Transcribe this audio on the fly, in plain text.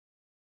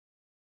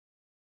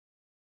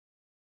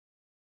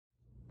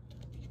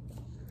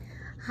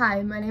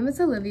Hi, my name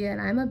is Olivia and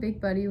I'm a big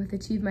buddy with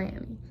Achieve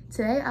Miami.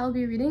 Today I'll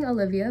be reading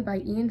Olivia by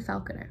Ian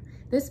Falconer.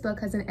 This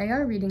book has an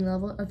AR reading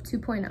level of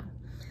 2.0.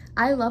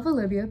 I love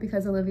Olivia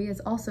because Olivia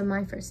is also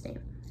my first name.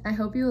 I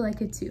hope you will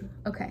like it too.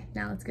 Okay,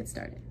 now let's get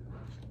started.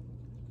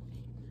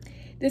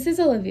 This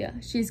is Olivia.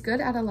 She's good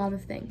at a lot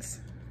of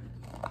things.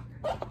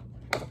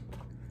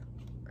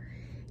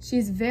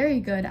 She's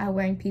very good at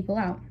wearing people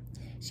out.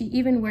 She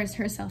even wears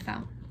herself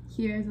out.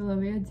 Here's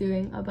Olivia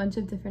doing a bunch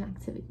of different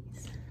activities.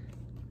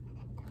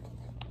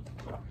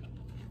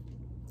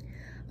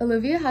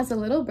 Olivia has a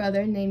little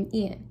brother named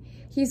Ian.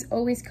 He's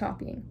always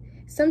copying.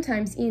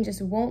 Sometimes Ian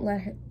just won't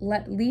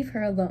leave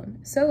her alone,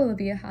 so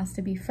Olivia has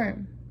to be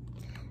firm.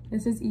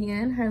 This is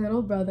Ian, her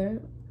little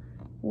brother,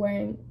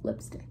 wearing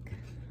lipstick.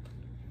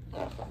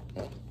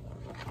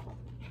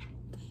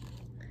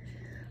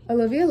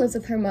 Olivia lives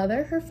with her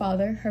mother, her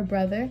father, her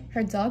brother,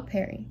 her dog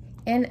Perry,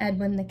 and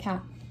Edwin the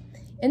cat.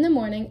 In the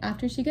morning,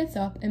 after she gets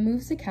up and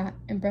moves the cat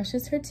and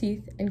brushes her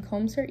teeth and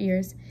combs her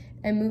ears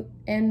and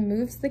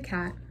moves the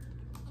cat,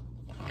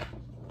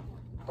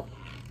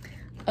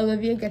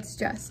 Olivia gets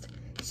dressed.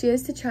 She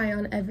has to try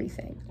on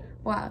everything.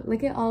 Wow,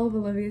 look at all of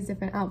Olivia's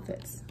different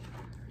outfits.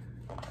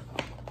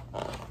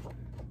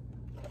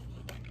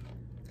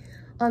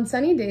 On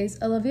sunny days,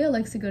 Olivia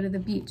likes to go to the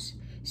beach.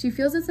 She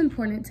feels it's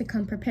important to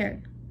come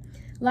prepared.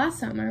 Last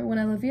summer, when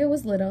Olivia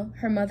was little,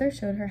 her mother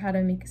showed her how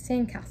to make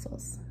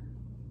sandcastles.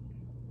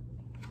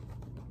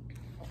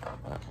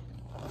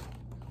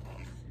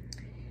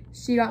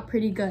 She got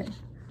pretty good.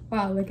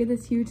 Wow, look at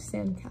this huge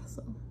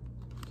sandcastle.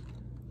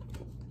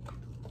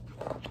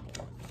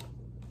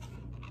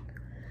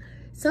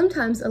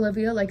 Sometimes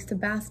Olivia likes to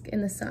bask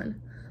in the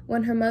sun.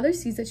 When her mother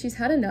sees that she's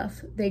had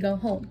enough, they go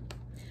home.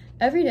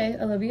 Every day,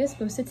 Olivia is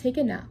supposed to take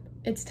a nap.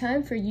 It's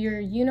time for your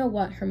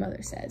you-know-what, her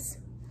mother says.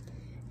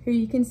 Here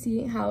you can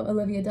see how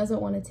Olivia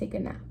doesn't want to take a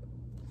nap.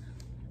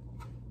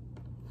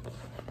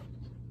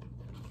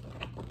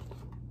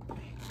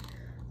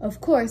 Of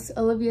course,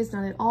 Olivia's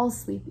not at all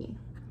sleepy.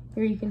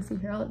 Here you can see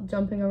her out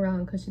jumping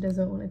around because she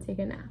doesn't want to take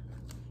a nap.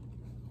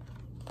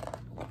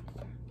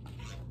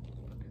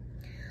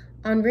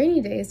 On rainy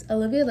days,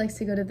 Olivia likes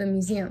to go to the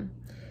museum.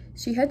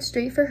 She heads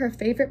straight for her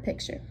favorite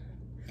picture.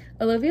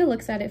 Olivia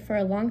looks at it for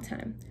a long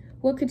time.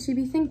 What could she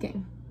be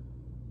thinking?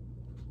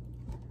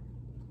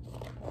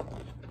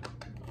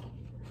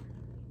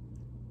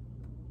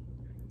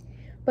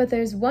 But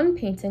there's one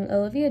painting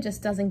Olivia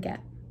just doesn't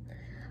get.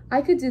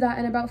 I could do that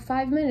in about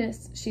 5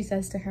 minutes, she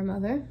says to her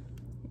mother.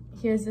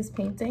 Here's this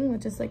painting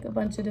with just like a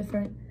bunch of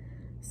different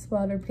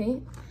splatter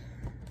paint.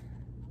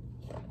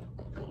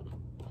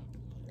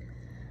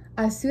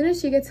 As soon as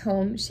she gets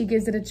home, she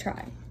gives it a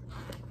try.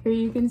 Here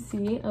you can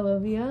see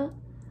Olivia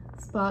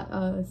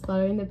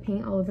splattering the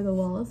paint all over the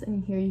walls,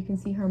 and here you can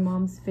see her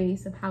mom's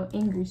face of how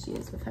angry she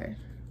is with her.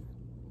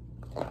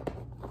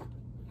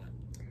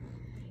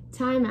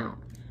 Time out.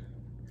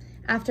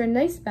 After a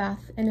nice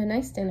bath and a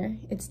nice dinner,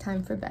 it's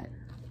time for bed.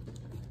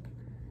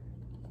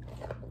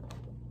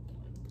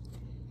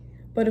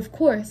 But of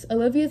course,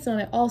 Olivia's not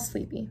at all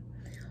sleepy.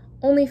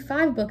 Only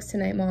 5 books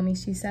tonight, Mommy,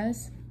 she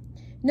says.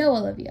 No,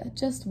 Olivia,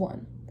 just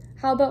 1.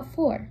 How about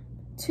 4,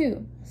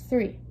 2,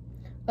 3?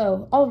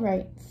 Oh, all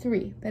right,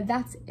 3, but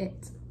that's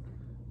it.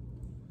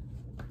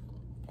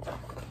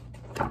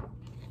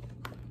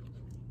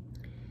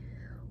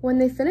 When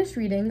they finish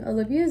reading,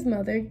 Olivia's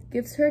mother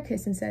gives her a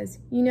kiss and says,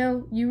 "You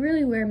know, you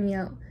really wear me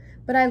out,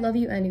 but I love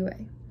you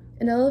anyway."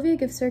 And Olivia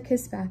gives her a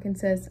kiss back and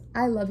says,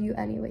 "I love you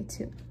anyway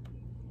too."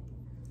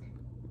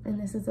 And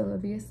this is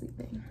Olivia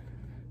sleeping.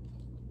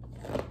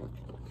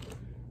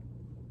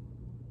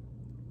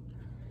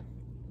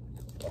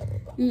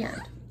 The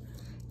end.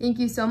 Thank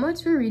you so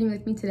much for reading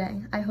with me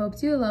today. I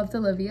hope you loved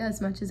Olivia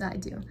as much as I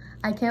do.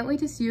 I can't wait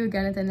to see you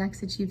again at the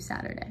next Achieve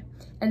Saturday.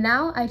 And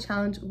now I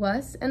challenge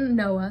Wes and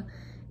Noah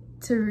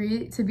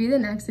to be the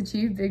next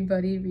Achieve Big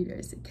Buddy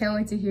readers. Can't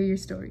wait to hear your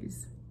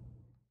stories.